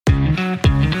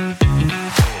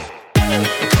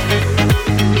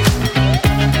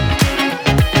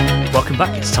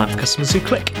back. It's time for Customers Who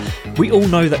Click. We all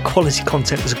know that quality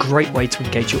content is a great way to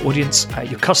engage your audience,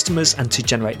 your customers, and to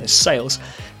generate those sales.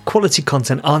 Quality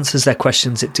content answers their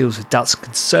questions, it deals with doubts and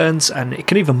concerns, and it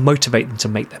can even motivate them to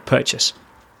make their purchase.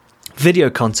 Video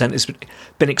content has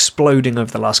been exploding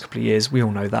over the last couple of years. We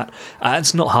all know that.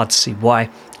 It's not hard to see why.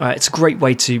 It's a great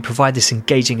way to provide this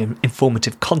engaging and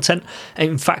informative content. And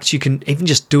in fact, you can even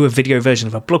just do a video version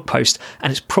of a blog post, and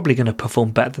it's probably going to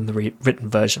perform better than the written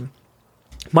version.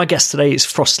 My guest today is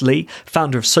Frost Lee,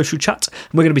 founder of Social Chat,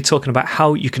 and we're going to be talking about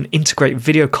how you can integrate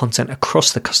video content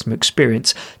across the customer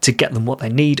experience to get them what they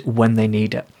need when they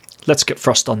need it. Let's get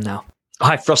Frost on now.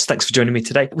 Hi, Frost. Thanks for joining me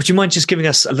today. Would you mind just giving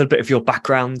us a little bit of your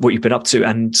background, what you've been up to,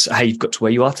 and how you've got to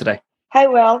where you are today? Hi,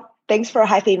 Will. Thanks for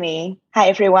having me. Hi,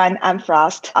 everyone. I'm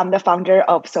Frost. I'm the founder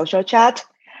of Social Chat.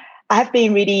 I have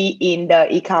been really in the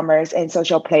e-commerce and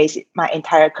social place my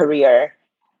entire career.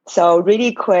 So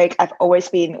really quick, I've always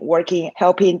been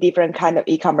helping different kind of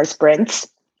e-commerce brands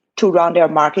to run their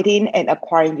marketing and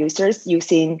acquiring users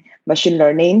using machine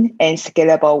learning and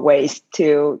scalable ways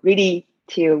to really,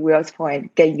 to Will's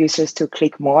point, get users to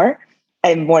click more,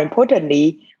 and more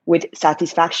importantly, with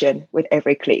satisfaction with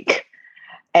every click.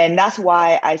 And that's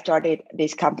why I started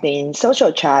this company in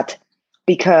Social Chat,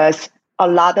 because a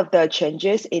lot of the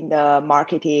changes in the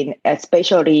marketing,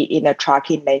 especially in the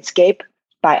tracking landscape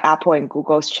by Apple and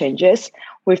Google's changes,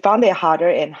 we found it harder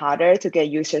and harder to get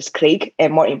users click,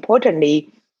 and more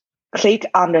importantly, click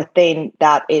on the thing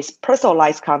that is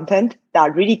personalized content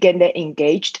that really get them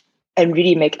engaged and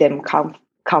really make them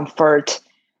comfort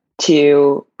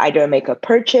to either make a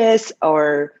purchase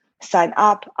or sign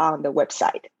up on the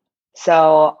website.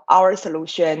 So our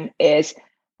solution is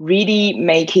really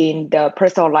making the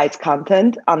personalized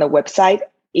content on the website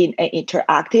in an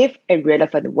interactive and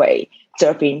relevant way,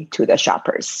 serving to the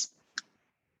shoppers.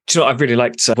 Do you know what? I really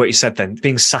liked what you said then,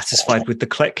 being satisfied with the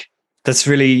click. That's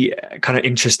really kind of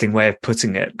interesting way of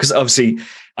putting it, because obviously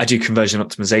I do conversion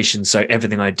optimization. So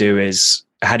everything I do is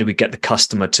how do we get the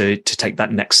customer to take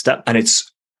that next step? And it's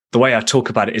the way I talk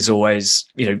about it is always,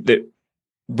 that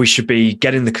we should be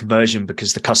getting the conversion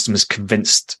because the customer's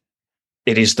convinced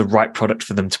it is the right product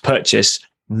for them to purchase,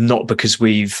 not because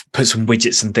we've put some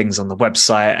widgets and things on the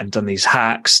website and done these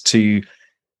hacks to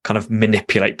kind of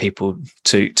manipulate people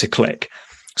to click.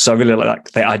 So I really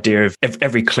like the idea of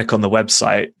every click on the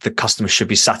website, the customer should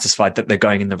be satisfied that they're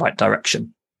going in the right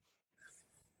direction.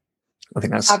 I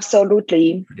think that's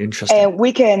absolutely pretty interesting. And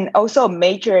we can also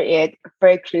measure it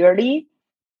very clearly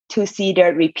to see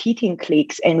their repeating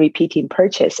clicks and repeating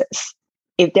purchases.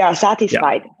 If they are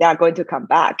satisfied, they are going to come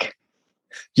back.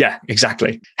 Yeah,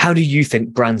 exactly. How do you think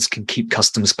brands can keep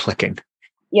customers clicking?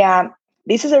 Yeah,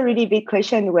 this is a really big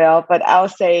question, Will, but I'll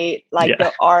say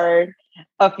there are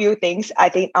a few things I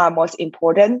think are most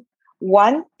important.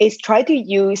 One is try to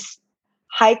use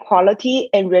high quality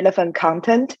and relevant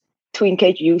content to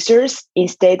engage users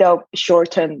instead of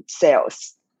short-term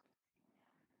sales,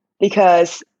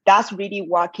 because that's really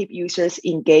what keeps users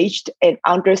engaged and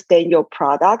understand your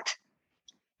product.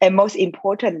 And most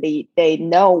importantly, they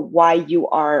know why you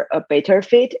are a better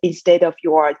fit instead of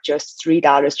you are just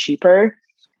 $3 cheaper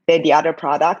than the other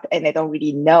product, and they don't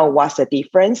really know what's the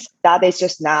difference. That is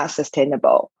just not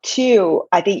sustainable. Two,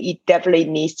 I think it definitely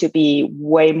needs to be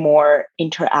way more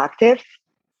interactive.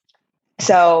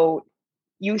 So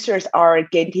users are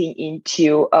getting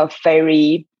into a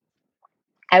very,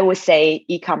 I would say,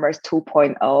 e-commerce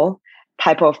 2.0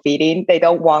 type of feeling. They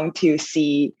don't want to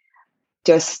see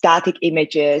just static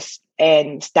images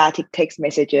and static text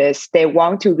messages. They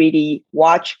want to really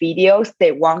watch videos.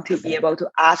 They want to be able to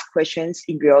ask questions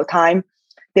in real time.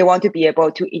 They want to be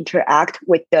able to interact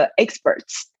with the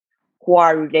experts who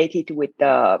are related with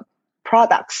the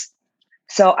products.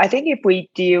 So I think if we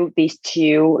do these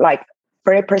two, like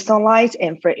very personalized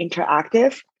and very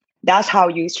interactive, that's how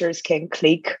users can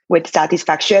click with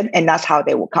satisfaction, and that's how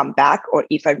they will come back or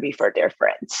even refer their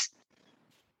friends.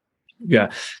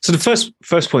 Yeah. So the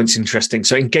first point's interesting.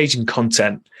 So engaging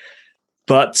content,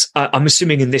 but I'm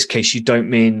assuming in this case you don't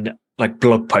mean like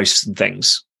blog posts and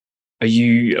things. Are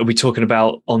we talking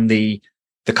about on the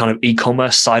kind of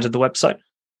e-commerce side of the website?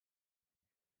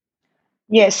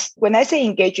 Yes. When I say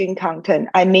engaging content,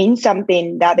 I mean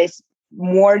something that is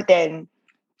more than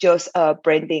just a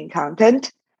branding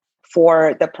content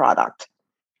for the product.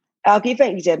 I'll give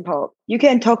an example. You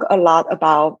can talk a lot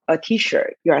about a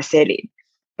t-shirt you are selling,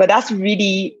 but that's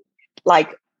really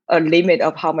like a limit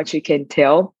of how much you can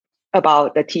tell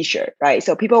about the t-shirt, right?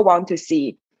 So people want to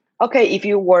see, okay, if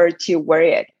you were to wear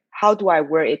it, how do I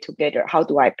wear it together? How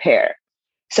do I pair?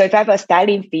 So if I have a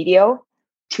styling video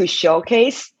to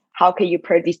showcase how can you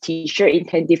pair this t-shirt in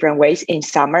 10 different ways in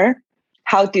summer,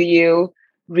 how do you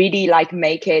really like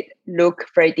make it look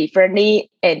very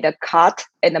differently, and the cut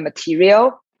and the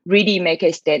material really make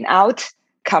it stand out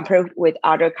compared with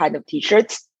other kind of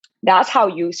t-shirts. That's how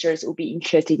users will be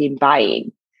interested in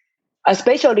buying,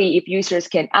 especially if users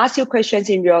can ask you questions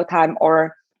in real time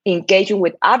or engaging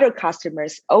with other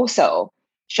customers also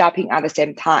shopping at the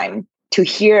same time to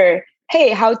hear,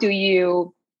 hey, how do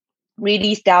you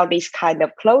really style this kind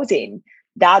of clothing?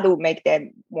 That will make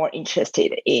them more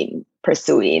interested in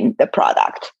pursuing the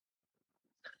product.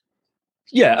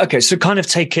 Yeah, okay. So kind of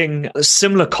taking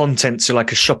similar content to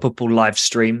like a shoppable live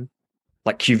stream,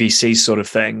 like QVC sort of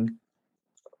thing,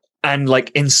 and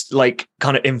like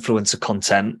kind of influencer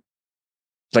content,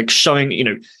 like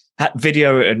showing,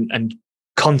 video and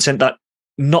content that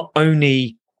not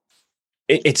only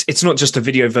it's not just a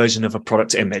video version of a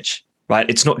product image, right?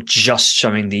 It's not just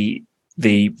showing the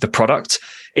product.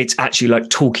 It's actually like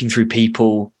talking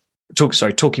people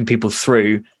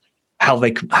through how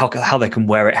they can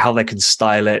wear it, how they can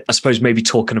style it. I suppose maybe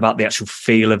talking about the actual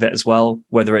feel of it as well,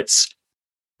 whether it's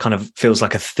kind of feels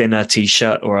like a thinner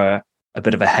t-shirt or a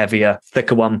bit of a heavier,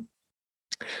 thicker one.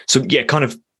 So yeah, kind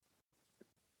of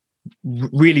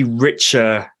really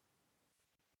richer.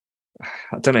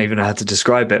 I don't even know how to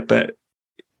describe it, but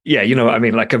yeah, you know what I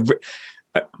mean? Like a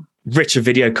richer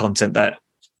video content that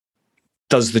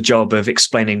does the job of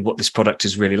explaining what this product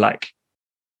is really like.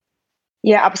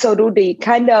 Yeah, absolutely.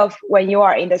 Kind of when you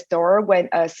are in the store, when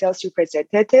a sales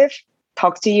representative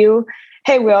talks to you,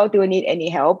 hey, Will, do you need any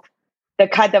help? The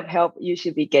kind of help you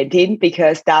should be getting,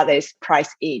 because that is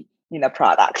priced in the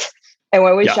product. And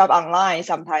when we shop online,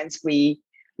 sometimes we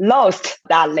lost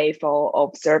that level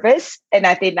of service. And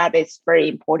I think that is very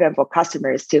important for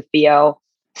customers to feel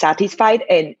satisfied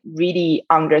and really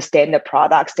understand the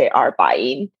products they are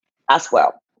buying as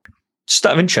well. Just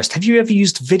out of interest, have you ever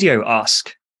used Video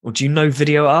Ask? Or do you know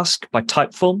Video Ask by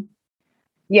Typeform?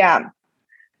 Yeah.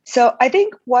 So I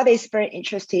think what is very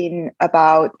interesting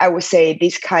about, I would say,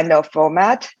 this kind of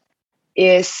format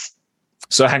is...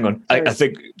 So hang on. I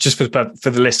think just for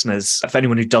the listeners, if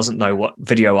anyone who doesn't know what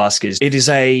Video Ask is, it is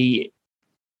I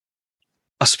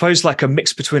suppose like a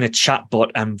mix between a chatbot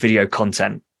and video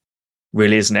content,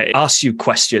 really, isn't it? It asks you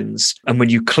questions, and when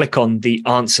you click on the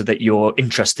answer that you're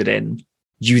interested in,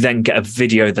 you then get a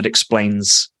video that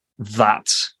explains that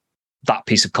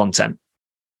piece of content.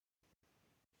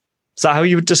 Is that how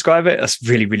you would describe it? That's a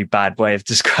really, really bad way of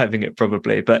describing it,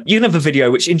 probably. But you can have a video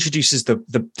which introduces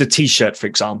the t-shirt, for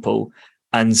example,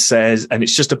 and says, and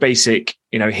it's just a basic,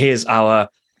 here's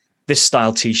this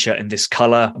style t-shirt in this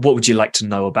color. What would you like to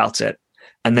know about it?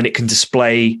 And then it can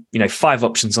display, 5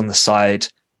 options on the side.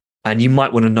 And you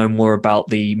might want to know more about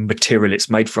the material it's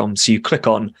made from. So you click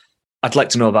on, I'd like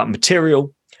to know about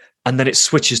material. And then it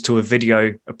switches to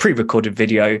a pre-recorded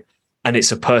video, and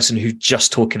it's a person who's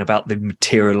just talking about the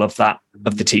material of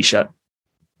the t-shirt.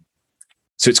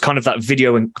 So it's kind of that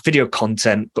video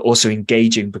content, but also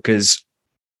engaging, because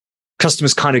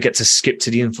customers kind of get to skip to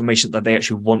the information that they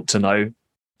actually want to know.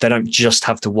 They don't just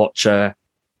have to watch the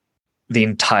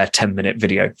entire 10-minute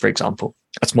video, for example.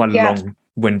 That's my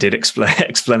long-winded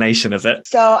explanation of it.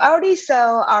 So I already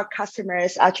saw our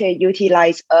customers actually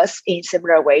utilize us in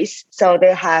similar ways. So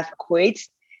they have quiz,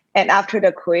 and after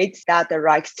the quiz, that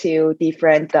directs to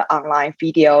different online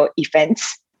video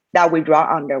events that we run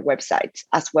on their website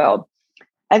as well.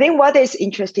 I think what is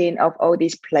interesting of all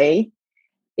this play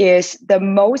is the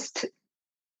most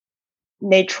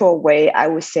natural way, I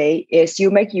would say, is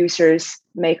you make users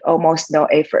make almost no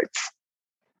efforts.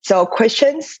 So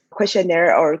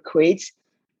questionnaire or quiz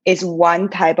is one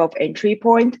type of entry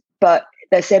point, but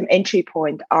the same entry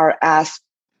point are as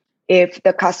if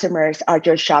the customers are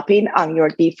just shopping on your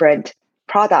different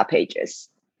product pages.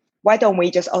 Why don't we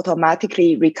just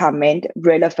automatically recommend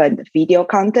relevant video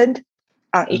content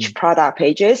on each product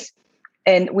pages,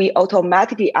 and we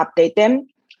automatically update them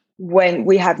when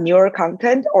we have newer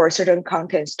content or certain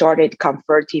content started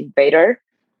converting better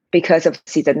because of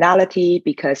seasonality,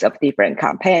 because of different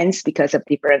campaigns, because of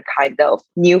different kind of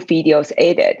new videos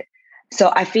added.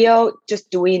 So I feel just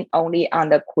doing only on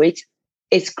the quiz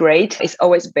is great. It's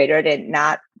always better than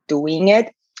not doing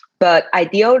it. But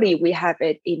ideally, we have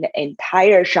it in the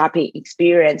entire shopping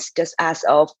experience, just as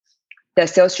of the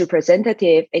sales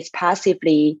representative is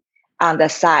passively on the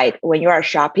side when you are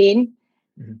shopping,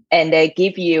 and they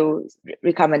give you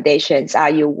recommendations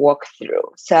as you walk through.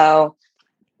 So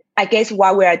I guess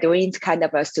what we are doing is kind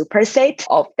of a superset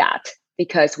of that,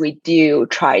 because we do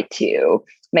try to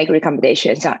make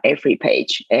recommendations on every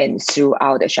page and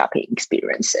throughout the shopping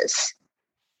experiences.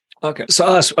 Okay. So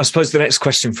I suppose the next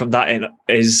question from that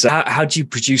is how do you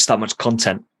produce that much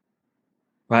content,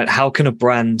 right? How can a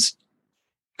brand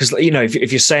because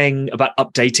if you're saying about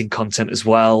updating content as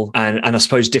well, and I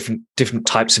suppose different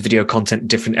types of video content in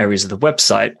different areas of the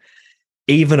website,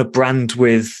 even a brand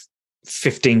with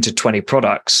 15 to 20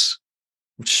 products,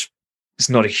 which is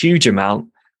not a huge amount,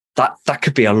 that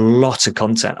could be a lot of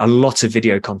content, a lot of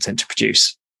video content to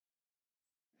produce.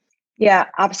 Yeah,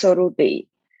 absolutely.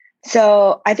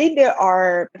 So I think there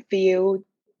are a few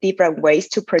different ways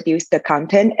to produce the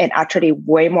content, and actually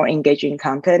way more engaging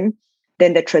content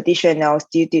than the traditional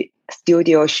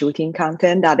studio shooting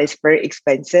content that is very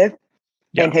expensive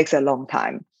and takes a long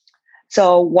time.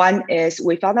 So one is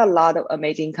we found a lot of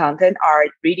amazing content are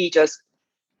really just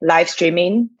live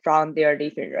streaming from their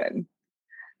living room.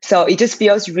 So it just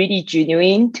feels really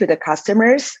genuine to the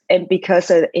customers. And because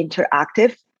of the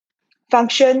interactive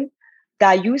function,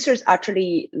 that users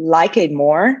actually like it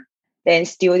more than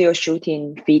studio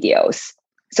shooting videos.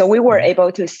 So we were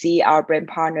able to see our brand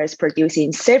partners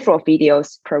producing several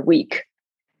videos per week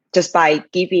just by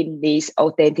giving this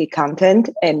authentic content,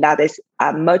 and that is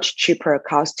a much cheaper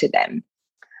cost to them.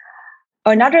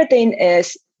 Another thing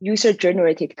is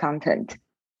user-generated content.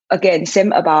 Again,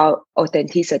 same about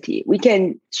authenticity. We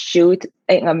can shoot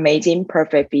an amazing,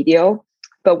 perfect video,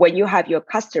 but when you have your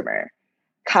customer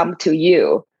come to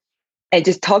you and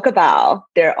just talk about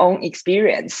their own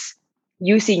experience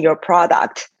using your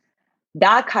product,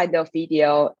 that kind of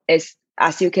video is,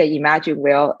 as you can imagine,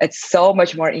 Will, it's so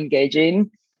much more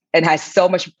engaging and has so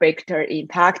much greater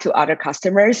impact to other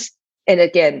customers. And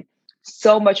again,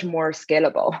 so much more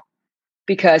scalable,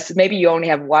 because maybe you only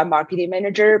have one marketing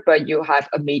manager, but you have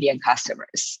 1 million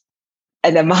customers.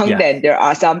 And among them, there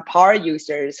are some power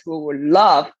users who would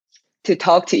love to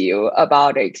talk to you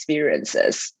about the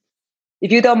experiences. If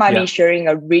you don't mind me sharing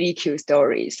a really cute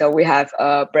story. So we have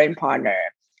a brand partner.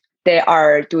 They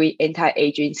are doing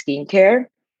anti-aging skincare.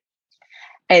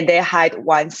 And they had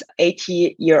once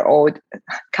 80-year-old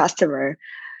customer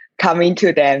coming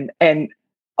to them. And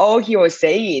all he was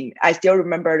saying, I still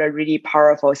remember the really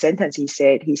powerful sentence he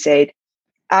said. He said,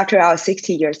 after I was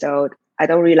 60 years old, I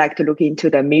don't really like to look into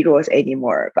the mirrors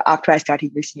anymore. But after I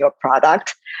started using your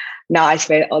product, now I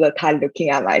spend all the time looking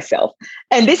at myself.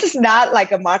 And this is not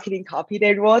like a marketing copy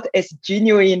they wrote. It's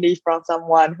genuinely from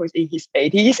someone who's in his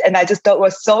 80s. And I just thought it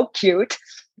was so cute.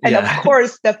 And of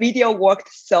course, the video worked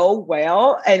so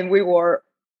well. And we were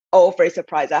all very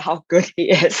surprised at how good he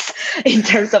is in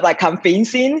terms of like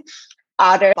convincing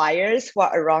other buyers who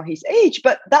are around his age.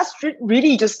 But that's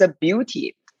really just the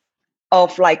beauty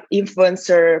of like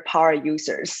influencer power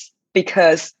users,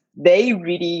 because they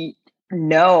really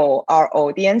know our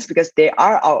audience, because they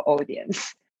are our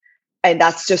audience. And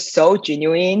that's just so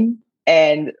genuine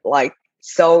and like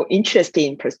so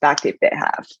interesting perspective they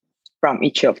have from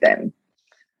each of them.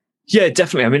 Yeah,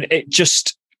 definitely. I mean, it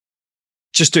just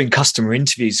doing customer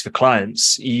interviews for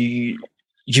clients, you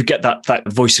get that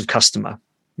voice of customer,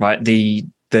 right? The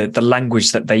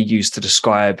language that they use to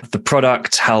describe the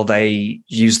product, how they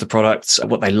use the product,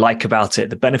 what they like about it,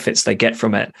 the benefits they get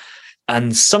from it.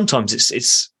 And sometimes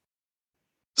it's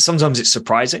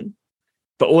surprising,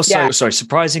 but also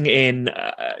surprising in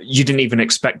you didn't even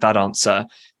expect that answer.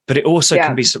 But it also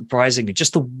can be surprising in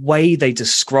just the way they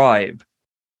describe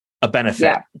a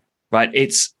benefit, right?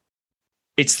 It's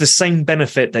the same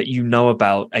benefit that you know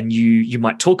about and you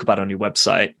might talk about on your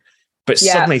website, but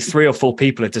suddenly 3 or 4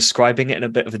 people are describing it in a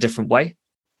bit of a different way.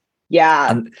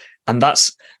 Yeah. And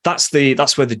that's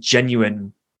where the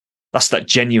genuine, that's that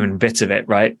genuine bit of it,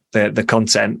 right? The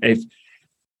content. If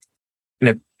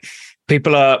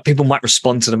people might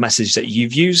respond to the message that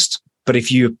you've used, but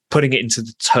if you're putting it into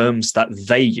the terms that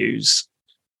they use,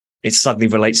 it suddenly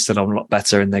relates to them a lot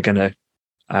better, and they're going to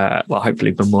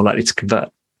hopefully be more likely to convert.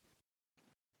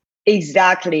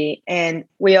 Exactly. And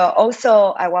we are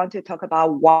also, I want to talk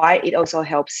about why it also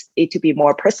helps it to be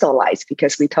more personalized,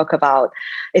 because we talk about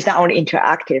it's not only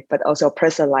interactive, but also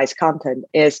personalized content,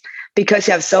 is because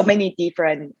you have so many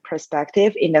different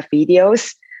perspectives in the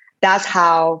videos. That's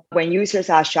how when users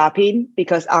are shopping,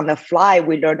 because on the fly,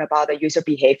 we learn about the user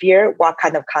behavior, what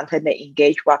kind of content they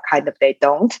engage, what kind of they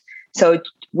don't. So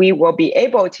we will be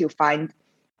able to find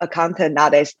a content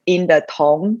that is in the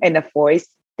tone and the voice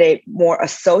they more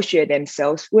associate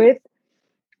themselves with,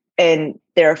 and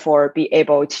therefore be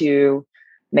able to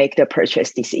make the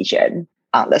purchase decision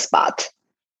on the spot.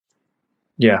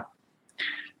 Yeah.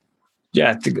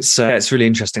 Yeah, I think it's really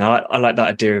interesting. I like that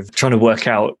idea of trying to work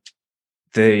out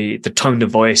the tone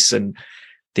of voice and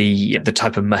the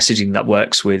type of messaging that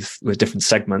works with different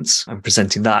segments and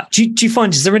presenting that. Do you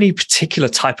find, is there any particular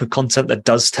type of content that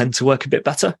does tend to work a bit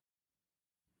better?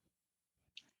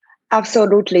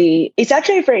 Absolutely. It's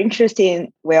actually very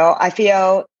interesting. Well, I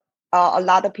feel a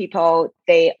lot of people,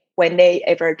 when they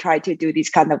ever try to do this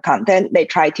kind of content, they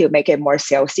try to make it more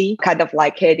salesy, kind of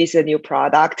like, hey, this is a new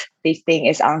product. This thing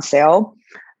is on sale.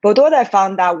 But what I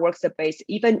found that works the best,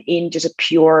 even in just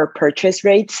pure purchase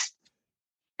rates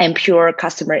and pure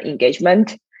customer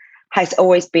engagement, has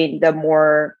always been the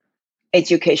more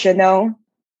educational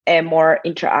and more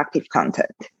interactive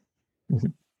content.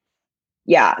 Mm-hmm.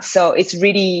 Yeah, so it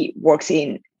really works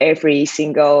in every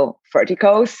single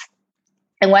verticals.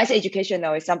 And once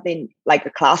educational is something like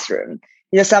a classroom,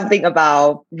 something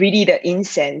about really the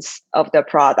essence of the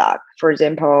product. For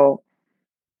example,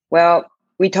 well,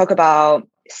 we talk about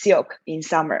silk in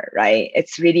summer, right?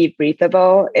 It's really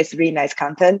breathable. It's really nice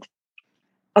content.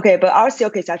 Okay, but our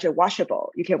silk is actually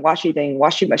washable. You can wash it in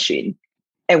washing machine.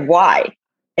 And why?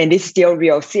 And it's still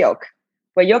real silk.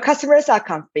 When your customers are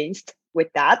convinced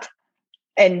with that,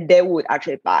 and they would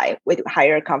actually buy with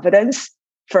higher confidence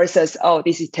versus, oh,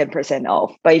 this is 10%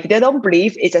 off. But if they don't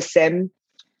believe it's the same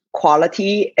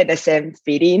quality and the same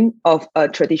feeling of a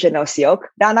traditional silk,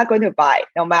 they're not going to buy,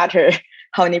 no matter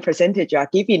how many percentage you are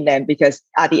giving them, because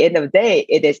at the end of the day,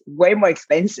 it is way more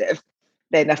expensive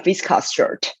than a viscose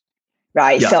shirt,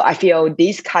 right? Yeah. So I feel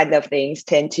these kind of things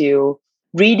tend to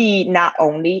really not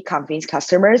only convince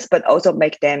customers, but also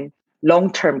make them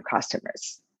long-term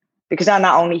customers. Because they're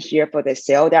not only here for the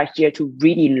sale, they're here to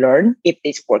really learn if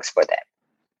this works for them.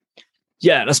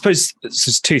 Yeah, and I suppose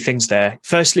there's two things there.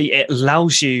 Firstly, it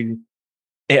allows you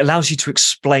to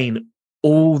explain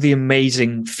all the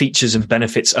amazing features and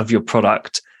benefits of your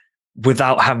product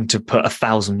without having to put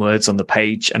 1,000 words on the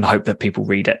page and hope that people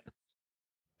read it.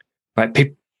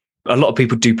 Right? A lot of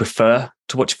people do prefer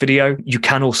to watch video. You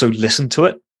can also listen to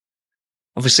it.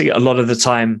 Obviously, a lot of the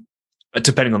time,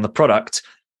 depending on the product,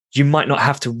 you might not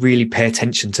have to really pay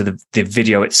attention to the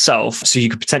video itself. So you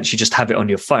could potentially just have it on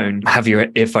your phone, have your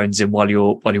earphones in while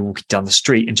you're walking down the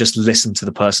street and just listen to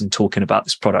the person talking about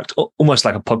this product, almost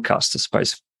like a podcast, I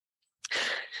suppose.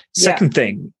 Second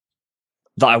thing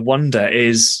that I wonder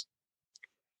is,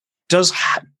 does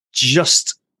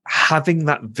just having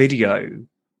that video,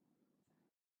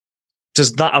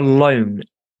 does that alone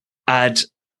add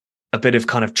a bit of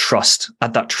kind of trust,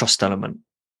 add that trust element?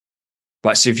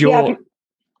 Right. So if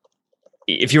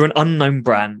you're an unknown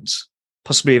brand,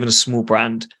 possibly even a small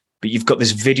brand, but you've got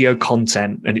this video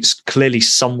content and it's clearly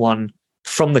someone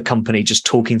from the company just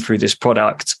talking through this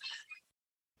product,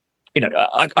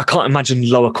 I can't imagine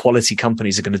lower quality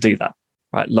companies are going to do that,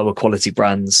 right? Lower quality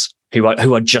brands who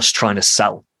are just trying to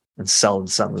sell and sell and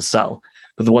sell and sell.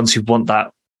 But the ones who want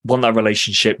that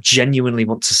relationship, genuinely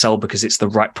want to sell because it's the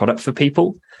right product for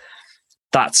people,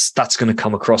 that's going to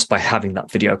come across by having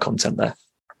that video content there.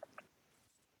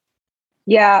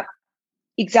 Yeah,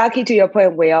 exactly to your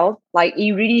point, Will. Like,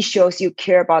 it really shows you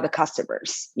care about the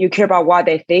customers. You care about what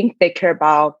they think. They care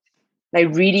about, like,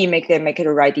 really make them make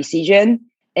the right decision.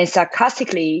 And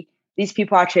sarcastically, these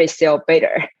people actually sell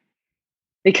better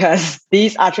because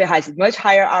this actually has much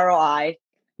higher ROI,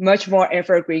 much more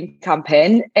evergreen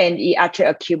campaign, and it actually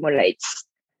accumulates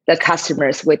the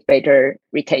customers with better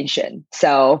retention.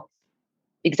 So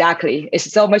exactly. It's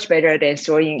so much better than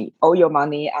throwing all your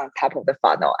money on top of the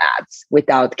funnel ads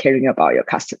without caring about your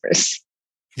customers.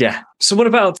 Yeah. So what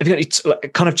about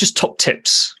kind of just top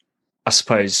tips, I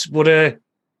suppose? What are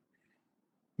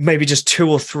maybe just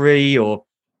 2 or 3 or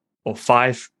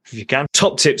 5, if you can,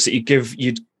 top tips that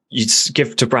you'd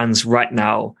give to brands right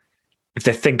now if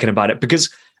they're thinking about it?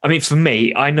 Because I mean, for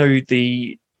me, I know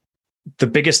the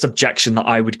biggest objection that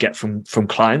I would get from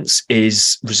clients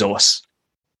is resource.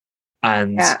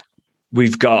 And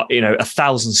we've got,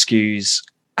 1,000 SKUs.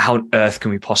 How on earth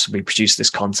can we possibly produce this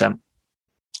content?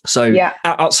 So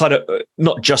outside of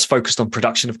not just focused on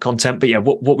production of content, but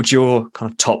what would your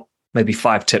kind of top maybe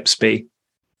 5 tips be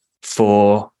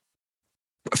for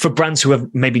brands who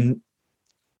have maybe,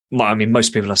 I mean,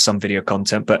 most people have some video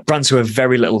content, but brands who have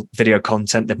very little video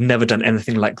content, they've never done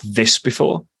anything like this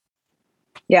before?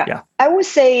 Yeah. I would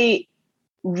say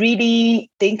really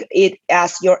think it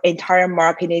as your entire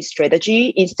marketing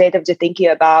strategy instead of just thinking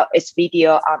about its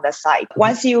video on the site.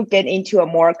 Once you get into a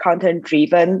more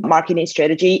content-driven marketing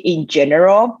strategy in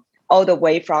general, all the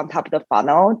way from top of the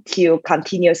funnel to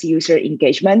continuous user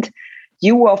engagement,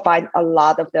 you will find a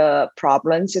lot of the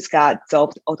problems just got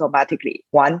solved automatically.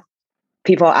 One,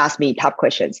 people ask me top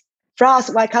questions.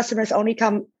 Frost, why customers only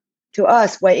come to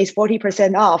us when it's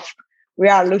 40% off? We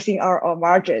are losing our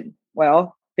margin.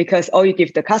 Well, because all you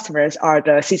give the customers are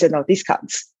the seasonal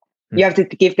discounts. You have to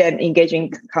give them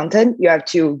engaging content. You have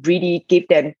to really give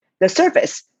them the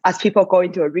service as people go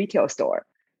into a retail store,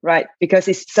 right? Because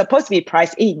it's supposed to be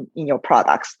priced in your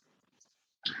products.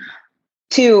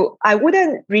 2, I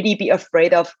wouldn't really be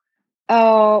afraid of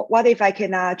what if I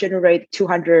can generate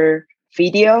 200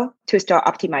 video to start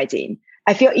optimizing?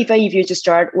 I feel even if you just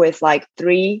start with like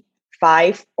 3,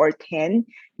 5, or 10,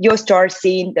 you'll start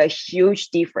seeing the huge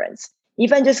difference.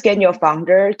 Even just getting your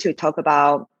founder to talk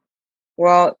about,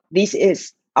 well, this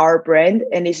is our brand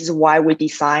and this is why we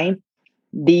design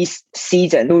these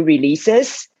season new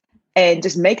releases, and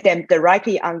just make them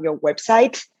directly on your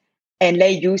website and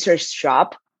let users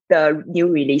shop the new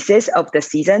releases of the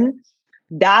season.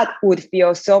 That would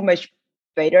feel so much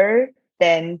better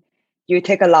than you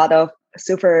take a lot of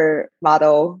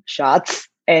supermodel shots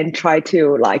and try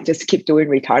to like just keep doing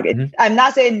retarget. Mm-hmm. I'm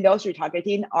not saying those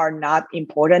retargeting are not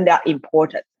important, they're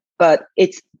important, but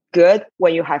it's good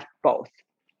when you have both.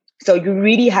 So you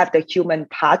really have the human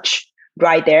touch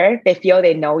right there. They feel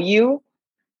they know you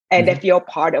and they feel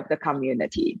part of the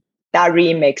community. That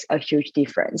really makes a huge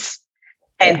difference.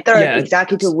 And third,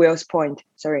 exactly to Will's point.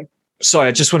 Sorry,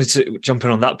 I just wanted to jump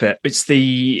in on that bit. It's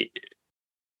the,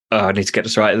 I need to get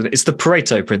this right. It's the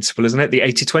Pareto principle, isn't it? The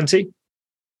 80-20?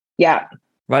 Yeah.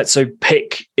 Right. So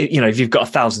pick, if you've got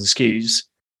 1,000 SKUs,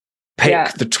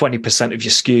 pick the 20% of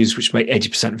your SKUs, which make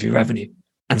 80% of your revenue,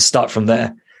 and start from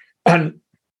there. And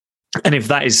if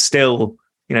that is still,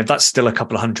 if that's still a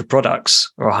couple of hundred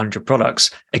products or 100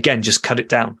 products, again, just cut it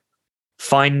down.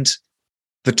 Find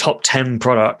the top 10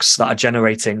 products that are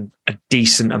generating a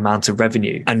decent amount of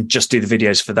revenue and just do the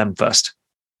videos for them first.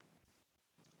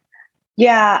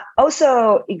 Yeah.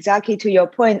 Also, exactly to your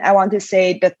point, I want to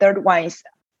say the third one is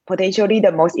potentially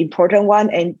the most important one,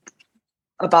 and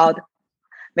about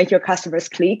make your customers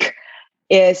click,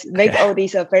 is make all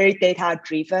these a very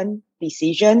data-driven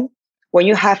decision. When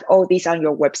you have all these on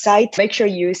your website, make sure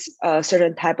you use a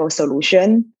certain type of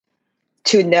solution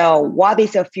to know what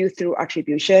is a view-through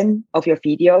attribution of your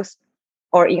videos.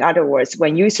 Or in other words,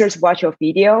 when users watch your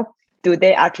video, do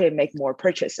they actually make more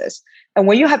purchases? And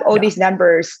when you have all these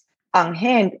numbers on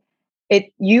hand,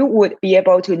 you would be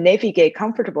able to navigate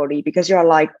comfortably, because you're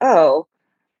like, oh,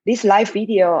 this live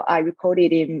video I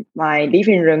recorded in my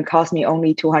living room cost me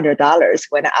only $200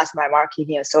 when I asked my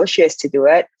marketing associates to do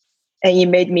it. And it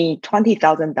made me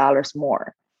 $20,000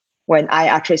 more when I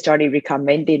actually started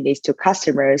recommending this to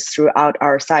customers throughout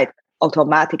our site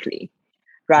automatically,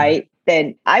 right?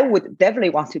 Then I would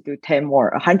definitely want to do 10 more,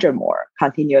 100 more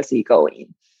continuously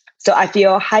going. So I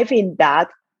feel having that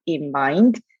in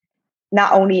mind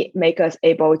not only make us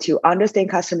able to understand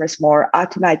customers more,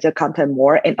 optimize the content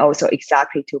more, and also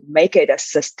exactly to make it a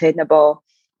sustainable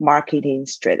marketing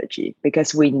strategy,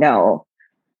 because we know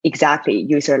exactly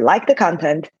users like the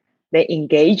content, they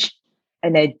engage,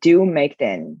 and they do make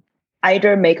them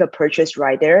either make a purchase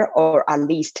right there or at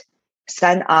least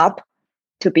sign up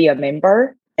to be a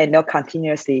member, and they'll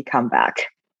continuously come back.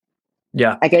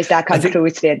 Yeah. I guess that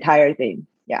concludes the entire thing.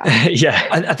 Yeah. Yeah.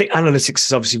 I think analytics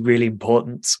is obviously really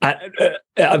important. At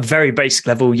a very basic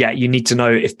level, you need to know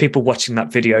if people watching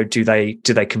that video, do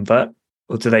they convert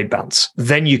or do they bounce?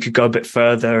 Then you could go a bit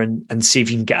further and see if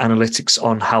you can get analytics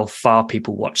on how far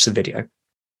people watch the video.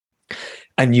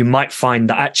 And you might find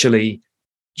that actually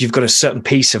you've got a certain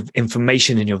piece of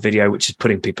information in your video which is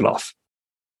putting people off.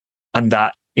 And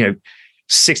that,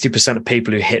 60% of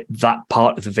people who hit that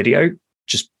part of the video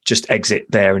just exit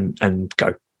there and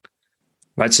go.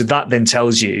 Right. So that then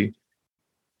tells you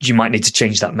might need to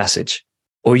change that message,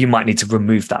 or you might need to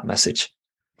remove that message.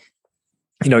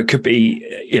 It could be,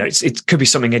 it could be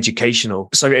something educational.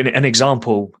 So an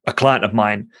example, a client of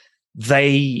mine,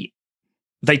 they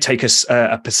take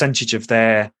a percentage of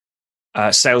their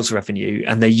sales revenue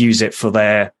and they use it for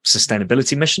their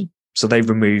sustainability mission. So they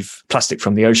remove plastic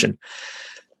from the ocean.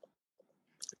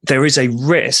 There is a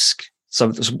risk.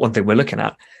 So that's one thing we're looking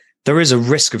at. There is a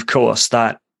risk, of course,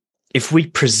 that if we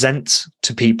present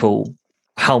to people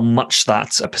how much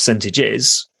that a percentage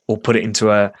is, or put it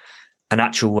into an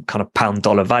actual kind of pound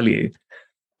dollar value,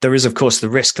 there is, of course, the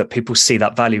risk that people see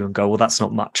that value and go, well, that's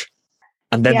not much.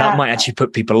 And then that might actually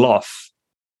put people off,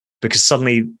 because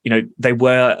suddenly, they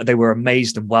were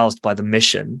amazed and wowed by the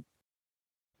mission.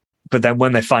 But then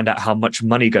when they find out how much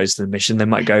money goes to the mission, they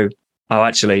might go, oh,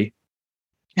 actually,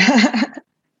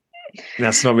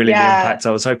 that's not really the impact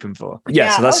I was hoping for.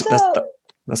 So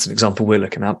that's an example we're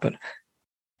looking at. But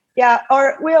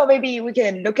or maybe we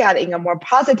can look at it in a more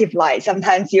positive light.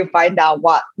 Sometimes you find out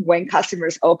when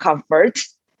customers all convert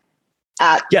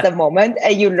at the moment,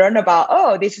 and you learn about,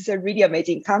 oh, this is a really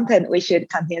amazing content we should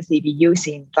continuously be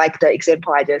using. Like the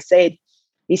example I just said,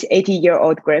 this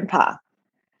 80-year-old grandpa.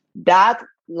 That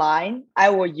line, I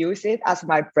will use it as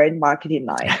my brand marketing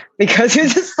line because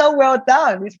it's just so well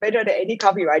done. It's better than any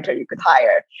copywriter you could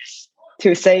hire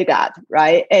to say that,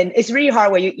 right? And it's really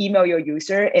hard when you email your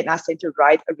user and ask them to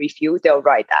write a review, they'll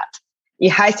write that. it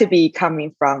has to be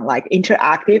coming from like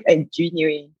interactive and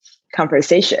genuine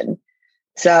conversation.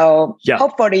 So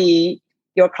hopefully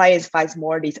your clients finds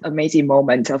more these amazing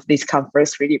moments of this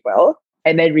converse really well,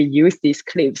 and then reuse these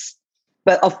clips.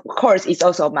 But of course, it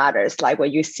also matters like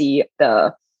when you see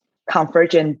the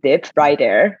conversion dip right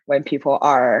there when people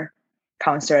are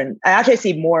concerned. I actually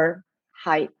see more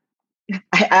high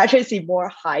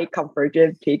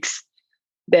conversion peaks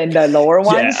than the lower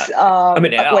ones.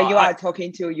 When you are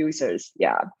talking to users,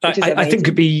 I think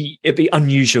it'd be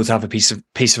unusual to have a piece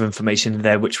of information in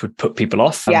there which would put people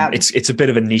off. It's a bit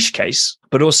of a niche case,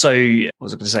 but also, what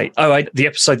was I going to say? The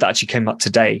episode that actually came up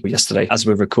yesterday, as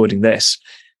we're recording this,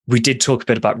 we did talk a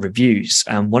bit about reviews,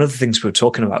 and one of the things we were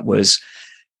talking about was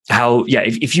how,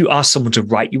 if you ask someone to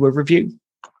write you a review,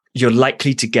 you're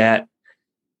likely to get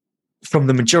from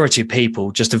the majority of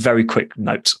people just a very quick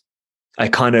note. I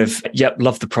kind of,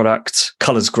 love the product,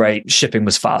 color's great, shipping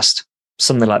was fast,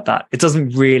 something like that. It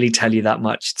doesn't really tell you that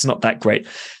much. It's not that great.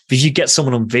 But if you get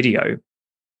someone on video,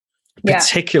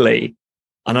 particularly,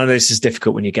 and I know this is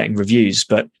difficult when you're getting reviews,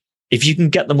 but if you can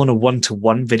get them on a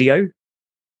one-to-one video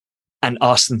and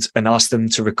ask them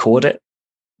to record it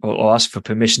or ask for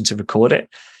permission to record it,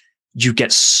 you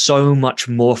get so much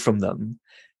more from them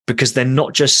because they're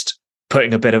not just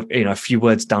putting a bit of, a few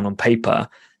words down on paper.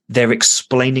 They're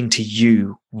explaining to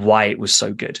you why it was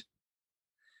so good.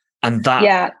 And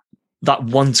that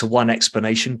one-to-one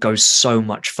explanation goes so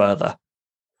much further.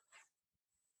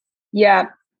 Yeah.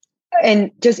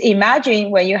 And just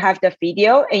imagine when you have the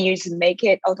video and you just make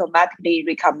it automatically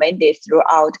recommended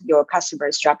throughout your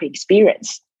customer's shopping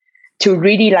experience to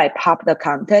really like pop the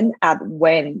content at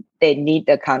when they need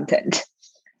the content.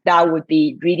 That would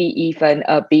be really even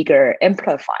a bigger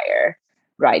amplifier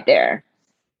right there.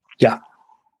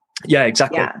 Yeah,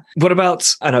 exactly. Yeah. What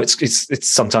about, I know it's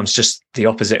sometimes just the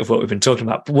opposite of what we've been talking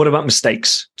about, but what about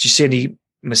mistakes? Do you see any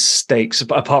mistakes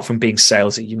apart from being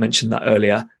salesy? You mentioned that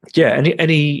earlier. Yeah.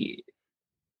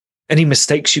 Any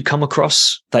mistakes you come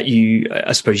across that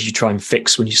I suppose you try and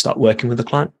fix when you start working with a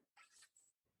client?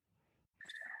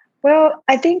 Well,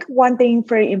 I think one thing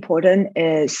very important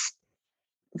is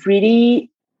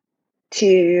really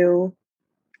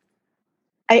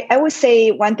I would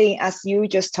say one thing, as you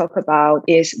just talked about,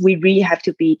 is we really have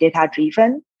to be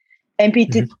data-driven. And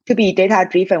to be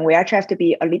data-driven, we actually have to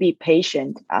be a little bit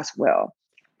patient as well.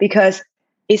 Because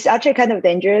it's actually kind of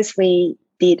dangerous. We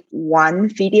did one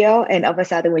video and all of a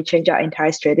sudden we change our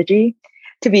entire strategy.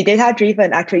 To be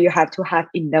data-driven, actually, you have to have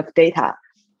enough data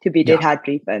to be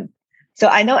data-driven. So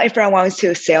I know everyone wants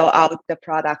to sell out the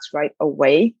products right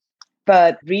away.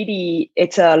 But really,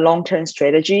 it's a long-term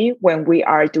strategy when we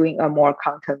are doing a more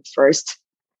content-first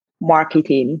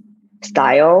marketing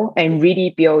style and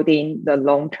really building the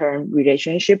long-term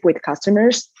relationship with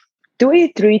customers. Do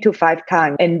it 3 to 5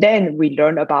 times, and then we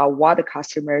learn about what the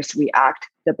customers react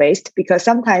the best. Because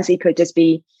sometimes it could just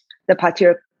be the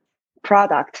particular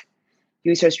product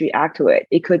users react to it.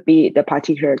 It could be the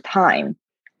particular time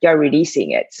you're releasing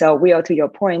it. So, Will, to your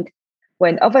point,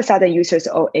 when all of a sudden users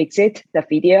all exit the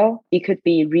video, it could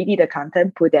be really the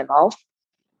content put them off.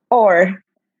 Or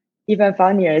even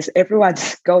funnier is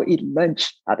everyone's go eat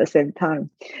lunch at the same time.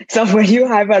 So when you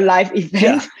have a live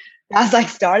event, that's like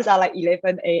starts at like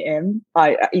 11 a.m.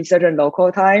 In certain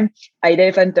local time, at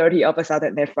 11:30 all of a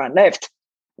sudden everyone left.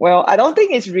 Well, I don't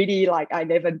think it's really like at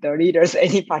 11:30 there's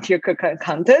any particular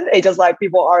content. It's just like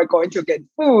people are going to get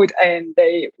food and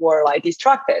they were like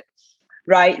distracted.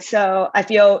 Right. So I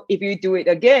feel if you do it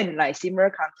again, like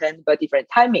similar content, but different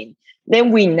timing,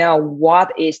 then we know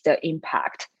what is the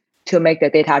impact to make the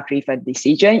data-driven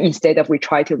decision instead of we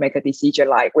try to make a decision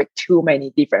like with too many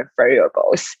different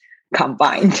variables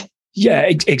combined. Yeah,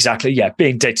 exactly. Yeah.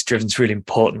 Being data-driven is really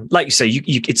important. Like you say,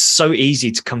 it's so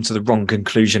easy to come to the wrong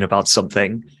conclusion about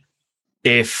something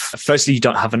if firstly, you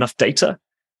don't have enough data.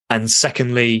 And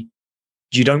secondly,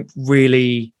 you don't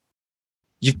really...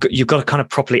 You've got to kind of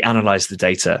properly analyze the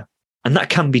data, and that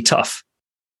can be tough,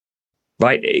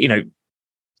 right? It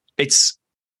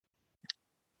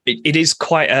is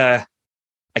quite a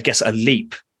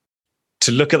leap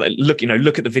to look at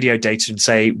the video data and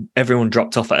say everyone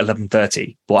dropped off at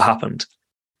 11:30. What happened?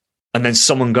 And then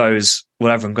someone goes,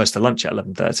 well, everyone goes to lunch at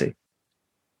 11:30,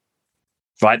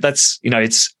 right? That's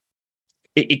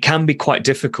it can be quite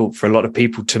difficult for a lot of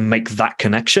people to make that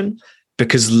connection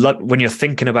because when you're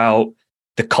thinking about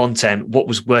the content, what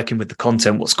was working with the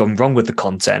content, what's gone wrong with the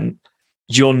content,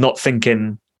 you're not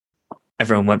thinking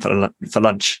everyone went for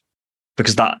lunch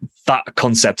because that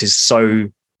concept is so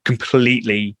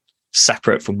completely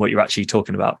separate from what you're actually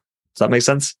talking about. Does that make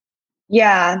sense?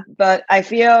 Yeah, but I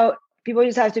feel people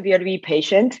just have to be a little bit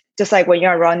patient. Just like when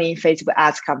you're running Facebook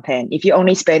ads campaign, if you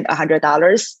only spend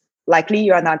 $100, likely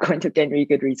you are not going to get really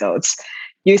good results.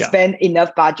 You spend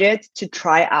enough budget to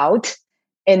try out,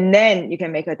 and then you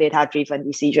can make a data-driven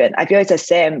decision. I feel it's the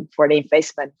same for the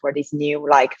investment for these new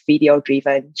like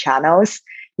video-driven channels.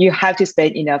 You have to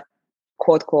spend enough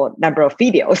quote number of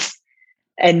videos.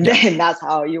 And then that's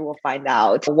how you will find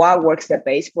out what works the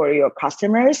best for your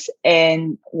customers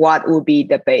and what will be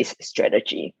the base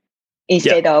strategy.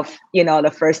 Instead of,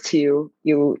 the first two,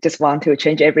 you just want to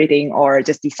change everything or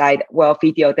just decide, well,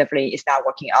 video definitely is not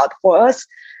working out for us.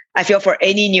 I feel for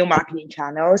any new marketing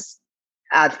channels,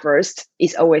 at first,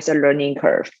 it's always a learning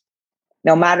curve,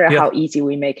 no matter how easy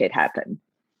we make it happen.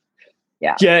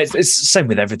 Yeah. Yeah, it's the same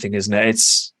with everything, isn't it?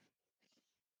 It's,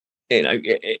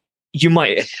 you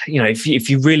might, if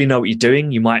you really know what you're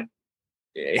doing, you might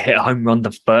hit a home run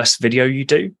the first video you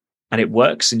do and it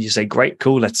works and you say, great,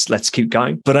 cool, let's keep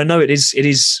going. But I know it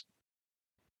is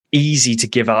easy to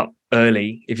give up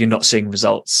early if you're not seeing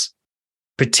results,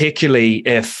 particularly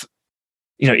if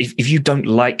you don't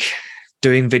like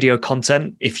doing video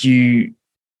content, if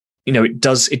it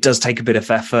does take a bit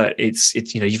of effort. It's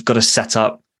you've got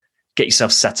to get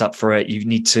yourself set up for it. You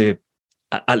need to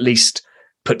at least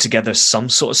put together some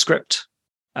sort of script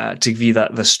to give you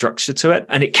the structure to it.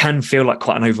 And it can feel like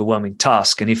quite an overwhelming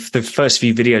task. And if the first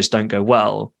few videos don't go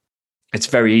well, it's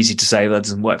very easy to say that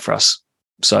doesn't work for us.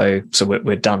 So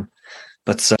we're done.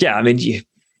 But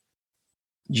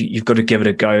you've got to give it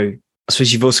a go. I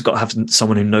suppose you've also got to have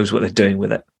someone who knows what they're doing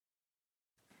with it.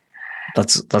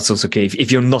 That's also key.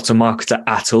 If you're not a marketer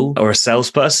at all or a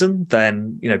salesperson,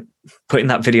 then putting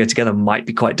that video together might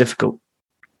be quite difficult.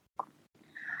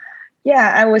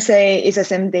 Yeah, I would say it's the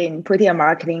same thing. Putting a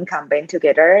marketing campaign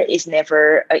together is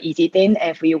never an easy thing. And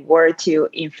if we were to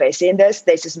invest in this,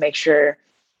 let's just make sure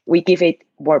we give it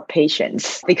more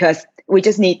patience, because we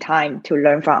just need time to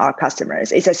learn from our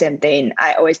customers. It's the same thing.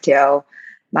 I always tell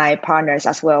my partners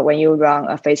as well, when you run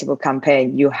a Facebook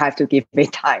campaign, you have to give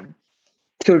it time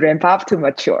to ramp up, to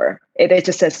mature. It is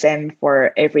just the same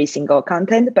for every single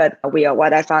content. But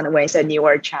what I found when it's a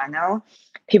newer channel,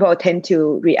 people tend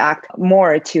to react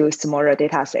more to smaller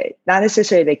data set. Not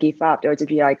necessarily they give up. They'll just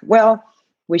be like, well,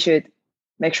 we should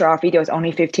make sure our video is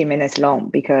only 15 minutes long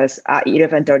because at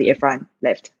 11:30 everyone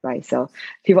left, right? So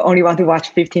people only want to watch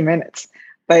 15 minutes.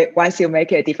 But once you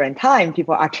make it a different time,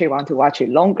 people actually want to watch it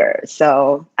longer.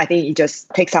 So I think it just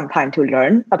takes some time to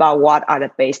learn about what are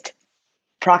the best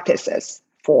practices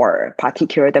for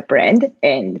the brand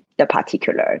and the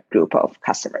particular group of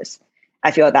customers. I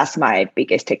feel that's my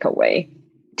biggest takeaway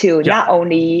to not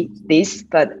only this,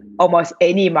 but almost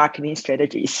any marketing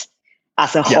strategies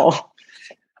as a whole.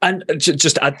 And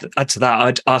just add to that,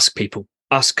 I'd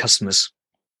ask customers,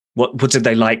 what did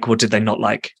they like? What did they not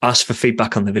like? Ask for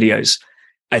feedback on the videos.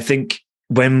 I think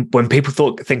when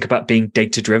people think about being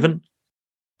data driven,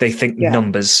 they think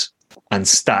numbers and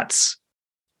stats,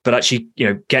 but actually,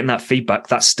 getting that feedback,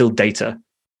 that's still data,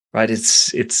 right?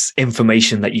 It's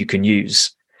information that you can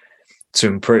use to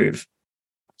improve.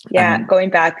 Yeah,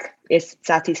 going back is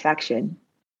satisfaction.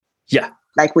 Yeah.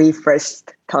 Like we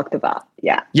first talked about.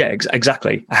 Yeah. Yeah,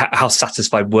 exactly. How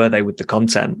satisfied were they with the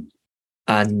content,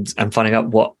 and finding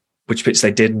out which bits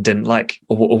they did and didn't like,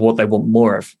 or what they want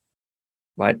more of,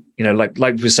 right? Like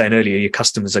we were saying earlier, your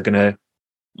customers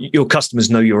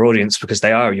know your audience because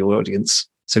they are your audience.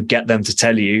 So get them to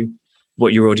tell you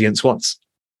what your audience wants.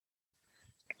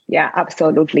 Yeah,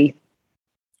 absolutely.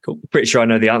 Cool. Pretty sure I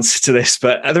know the answer to this,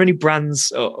 but are there any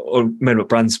brands or maybe not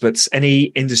brands, but any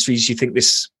industries you think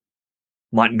this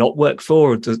might not work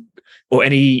for, or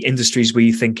any industries where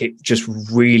you think it just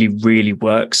really, really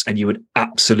works and you would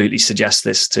absolutely suggest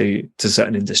this to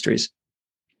certain industries?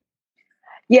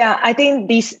 Yeah, I think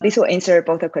this will answer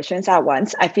both the questions at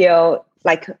once. I feel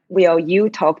like Will, you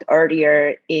talked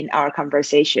earlier in our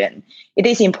conversation, it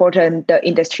is important the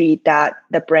industry that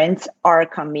the brands are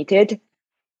committed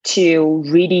to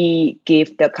really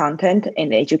give the content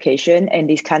and education and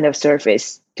this kind of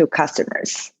service to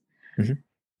customers. Mm-hmm.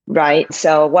 Right.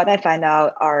 So what I find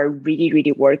out are really,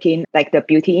 really working, like the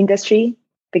beauty industry,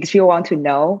 because people want to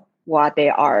know what they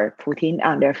are putting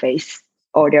on their face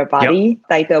or their body. Yep.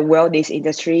 Like the wellness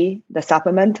industry, the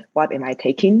supplement, what am I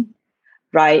taking?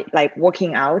 Right? Like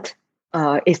working out.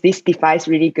 Is this device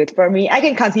really good for me? I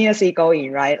can continuously go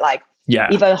in, right? Like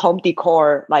even home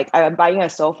decor, like I'm buying a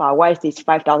sofa. Why is this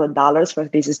 $5,000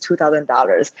 versus this is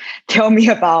 $2,000? Tell me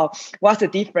about what's the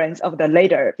difference of the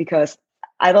later, because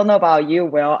I don't know about you,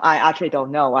 Will. I actually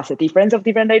don't know what's the difference of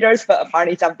different layers, but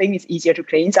apparently something is easier to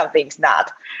clean, something's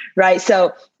not, right?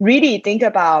 So really think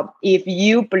about if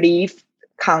you believe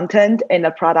content and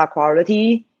the product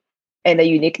quality and the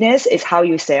uniqueness is how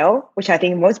you sell, which I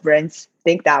think most brands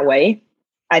think that way.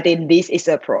 I think this is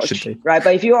the approach, right?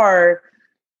 But if you are,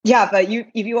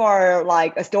 if you are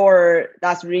like a store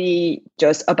that's really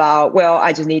just about, well,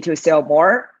 I just need to sell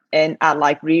more and at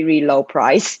like really, really low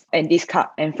price and discount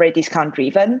and freight discount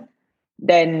driven,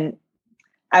 then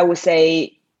I would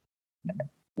say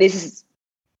this is,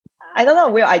 I don't know,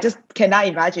 Will, I just cannot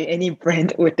imagine any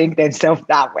brand would think themselves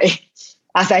that way.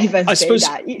 As I even say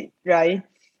that, right?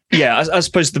 Yeah, I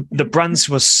suppose the brands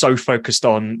who are so focused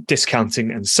on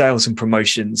discounting and sales and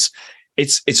promotions,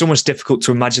 it's almost difficult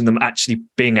to imagine them actually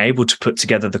being able to put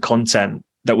together the content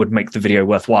that would make the video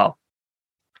worthwhile.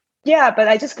 Yeah, but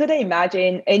I just couldn't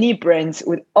imagine any brands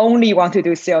would only want to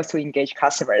do sales to engage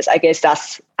customers. I guess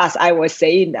that's, as I was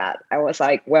saying that, I was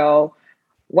like, well,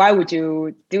 why would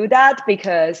you do that?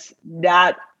 Because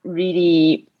that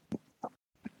really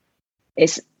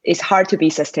is hard to be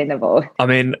sustainable. I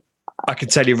mean, I can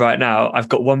tell you right now, I've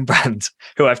got one brand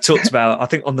who I've talked about, I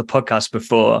think on the podcast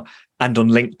before and on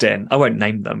LinkedIn. I won't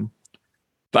name them,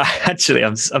 but actually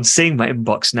I'm seeing my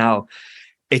inbox now.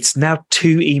 It's now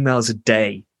 2 emails a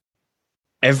day,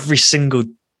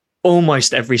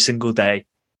 almost every single day.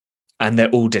 And they're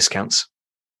all discounts.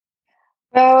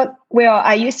 Well,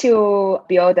 I used to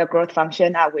build a growth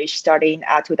function at Wish starting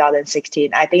at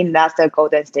 2016. I think that's the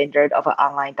golden standard of an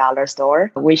online dollar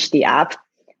store, Wish the app.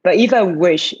 But even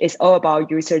Wish is all about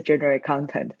user-generated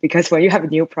content, because when you have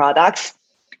new products,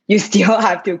 you still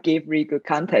have to give really good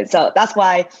content. So that's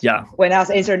why when I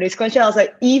was answering this question, I was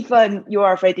like, even you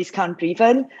are very discount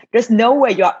driven, there's no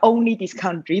way you are only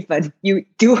discount driven. You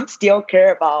do still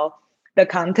care about the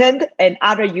content, and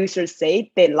other users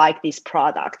say they like this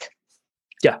product.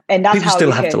 Yeah, and that's people how still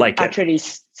you have can to like actually,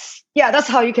 it. That's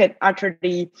how you can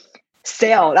actually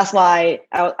sell. That's why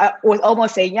I was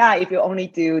almost saying, if you only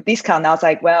do discount, I was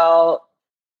like, well,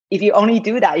 if you only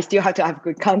do that, you still have to have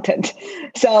good content.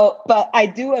 So, but I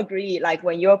do agree, like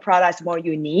when your product is more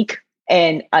unique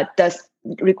and does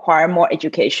require more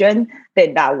education,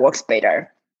 then that works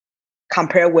better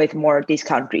compared with more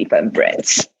discount-driven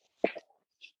brands.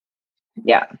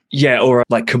 Yeah, or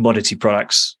like commodity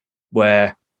products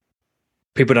where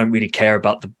people don't really care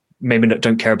about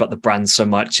don't care about the brand so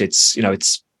much. It's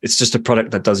just a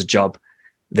product that does a job.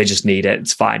 They just need it.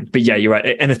 It's fine. But yeah, you're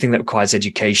right. Anything that requires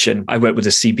education. I work with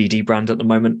a CBD brand at the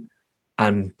moment,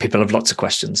 and people have lots of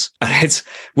questions. And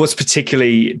what's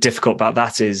particularly difficult about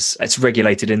that is it's a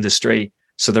regulated industry.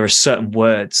 So there are certain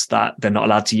words that they're not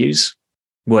allowed to use,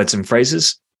 words and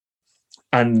phrases.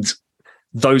 And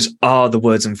those are the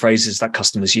words and phrases that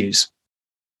customers use.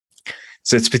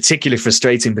 So it's particularly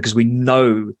frustrating because we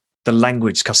know the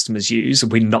language customers use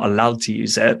and we're not allowed to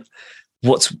use it.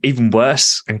 What's even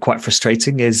worse and quite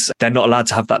frustrating is they're not allowed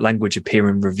to have that language appear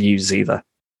in reviews either.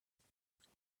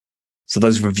 So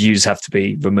those reviews have to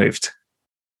be removed.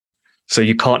 So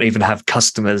you can't even have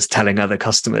customers telling other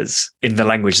customers in the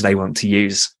language they want to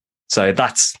use. So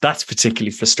that's particularly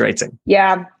frustrating.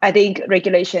 Yeah, I think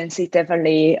regulations is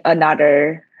definitely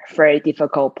another very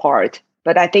difficult part.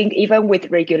 But I think even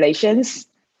with regulations,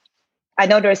 I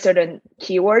know there are certain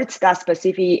keywords that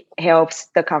specifically helps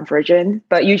the conversion,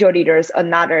 but usually there's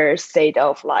another state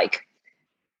of like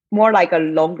more like a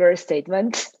longer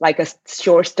statement, like a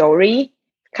short story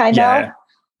kind of,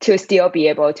 to still be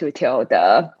able to tell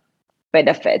the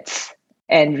benefits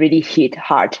and really hit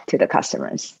hard to the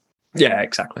customers. Yeah,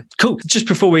 exactly. Cool. Just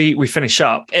before we finish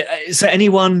up, is there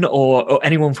anyone or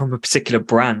anyone from a particular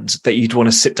brand that you'd want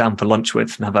to sit down for lunch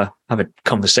with and have a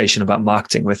conversation about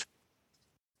marketing with?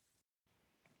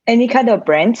 Any kind of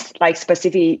brands, like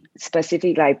specific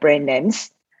like brand names?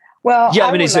 Well, yeah,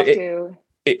 I mean, is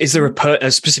there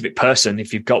a specific person,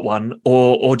 if you've got one,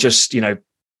 or just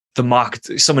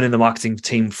someone in the marketing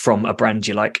team from a brand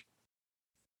you like?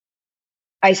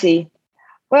 I see.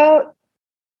 Well,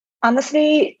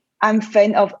 honestly, I'm a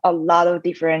fan of a lot of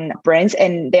different brands,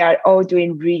 and they are all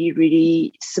doing really,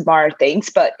 really smart things.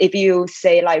 But if you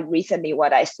say like recently,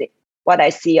 what I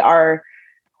see are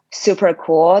super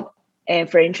cool and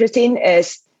very interesting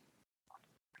is,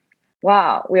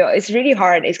 wow, well, it's really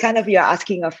hard. It's kind of you're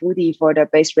asking a foodie for the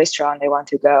best restaurant they want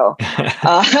to go.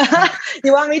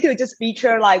 You want me to just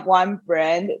feature like one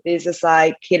brand? This is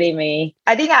like killing me.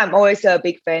 I think I'm always a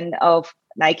big fan of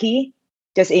Nike,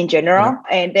 just in general.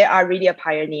 And they are really a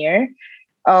pioneer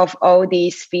of all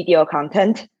these video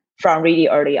content from really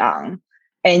early on.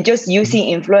 And just using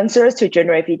influencers to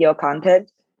generate video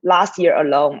content. Last year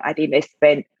alone, I think they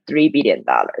spent $3 billion.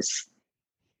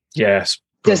 Yes.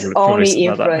 Just only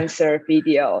influencer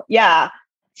video. Yeah.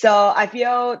 So I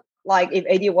feel like if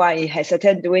anyone is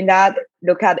hesitant doing that,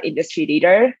 look at the industry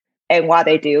leader and what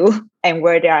they do and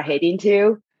where they are heading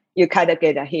to. you kind of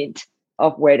get a hint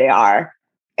of where they are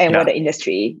and what the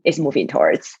industry is moving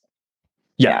towards.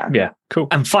 Yeah, cool.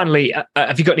 And finally,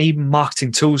 have you got any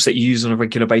marketing tools that you use on a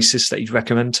regular basis that you'd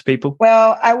recommend to people?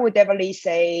 Well, I would definitely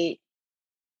say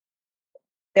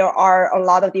there are a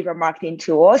lot of different marketing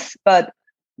tools, but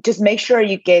just make sure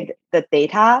you get the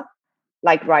data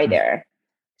like right there.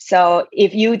 So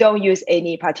if you don't use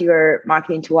any particular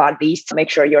marketing tool, at least make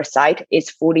sure your site is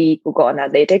fully Google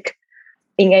Analytics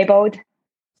enabled.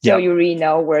 So you really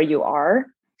know where you are.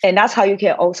 And that's how you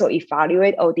can also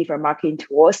evaluate all different marketing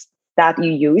tools that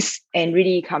you use and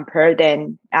really compare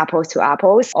them apples to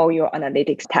apples, all your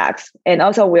analytics tags. And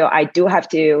also, I do have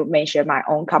to mention my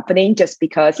own company just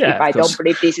because if I don't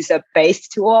believe this is a base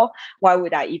tool, why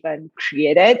would I even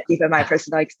create it, given my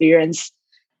personal experience?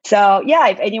 So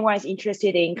if anyone is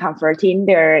interested in converting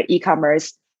their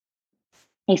e-commerce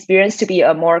experience to be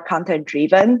a more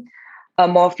content-driven, a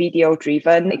more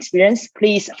video-driven experience,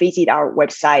 please visit our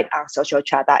website on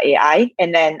socialchat.ai.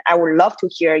 And then I would love to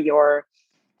hear your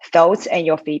thoughts and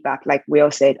your feedback. Like Will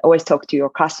said, always talk to your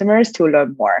customers to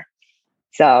learn more.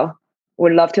 So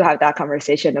we'd love to have that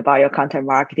conversation about your content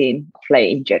marketing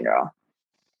play in general.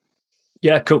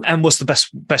 Yeah, cool. And what's the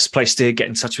best place to get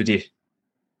in touch with you?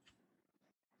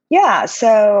 Yeah,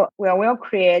 so we'll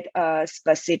create a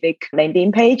specific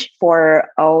landing page for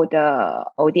all the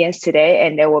audience today,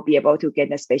 and they will be able to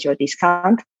get a special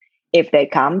discount if they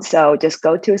come. So just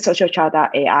go to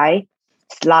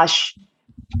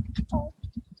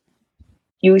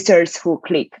socialchat.ai/users who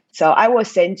click. So I will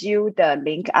send you the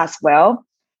link as well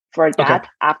for that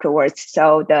afterwards.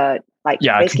 So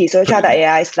basically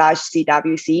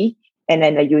socialchat.ai/CWC, and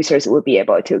then the users will be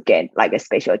able to get like a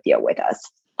special deal with us.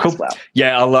 Cool. As well.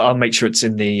 Yeah, I'll make sure it's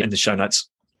in the show notes.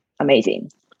 Amazing.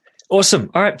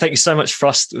 Awesome. All right. Thank you so much,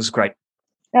 Frost. It was great.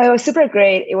 No, it was super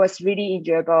great. It was really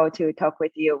enjoyable to talk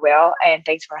with you, Will, and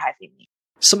thanks for having me.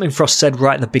 Something Frost said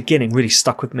right in the beginning really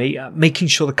stuck with me, making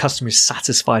sure the customer is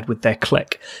satisfied with their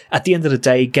click. At the end of the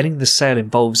day, getting the sale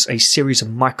involves a series of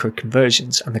micro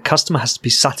conversions, and the customer has to be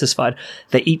satisfied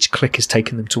that each click has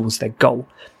taken them towards their goal.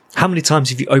 How many times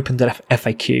have you opened an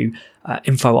FAQ,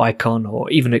 info icon, or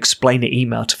even explainer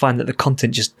email to find that the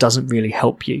content just doesn't really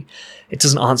help you? It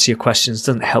doesn't answer your questions,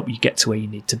 doesn't help you get to where you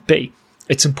need to be.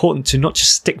 It's important to not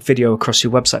just stick video across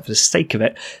your website for the sake of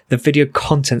it. The video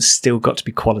content's still got to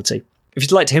be quality. If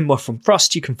you'd like to hear more from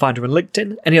Frost, you can find her on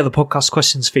LinkedIn. Any other podcast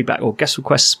questions, feedback, or guest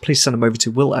requests, please send them over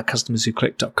to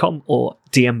will@customerswhoclick.com or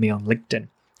DM me on LinkedIn.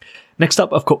 Next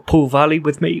up, I've got Paul Varley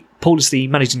with me. Paul is the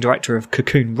managing director of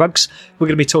Cocoon Rugs. We're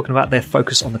going to be talking about their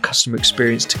focus on the customer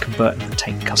experience to convert and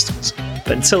retain customers.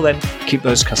 But until then, keep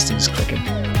those customers clicking.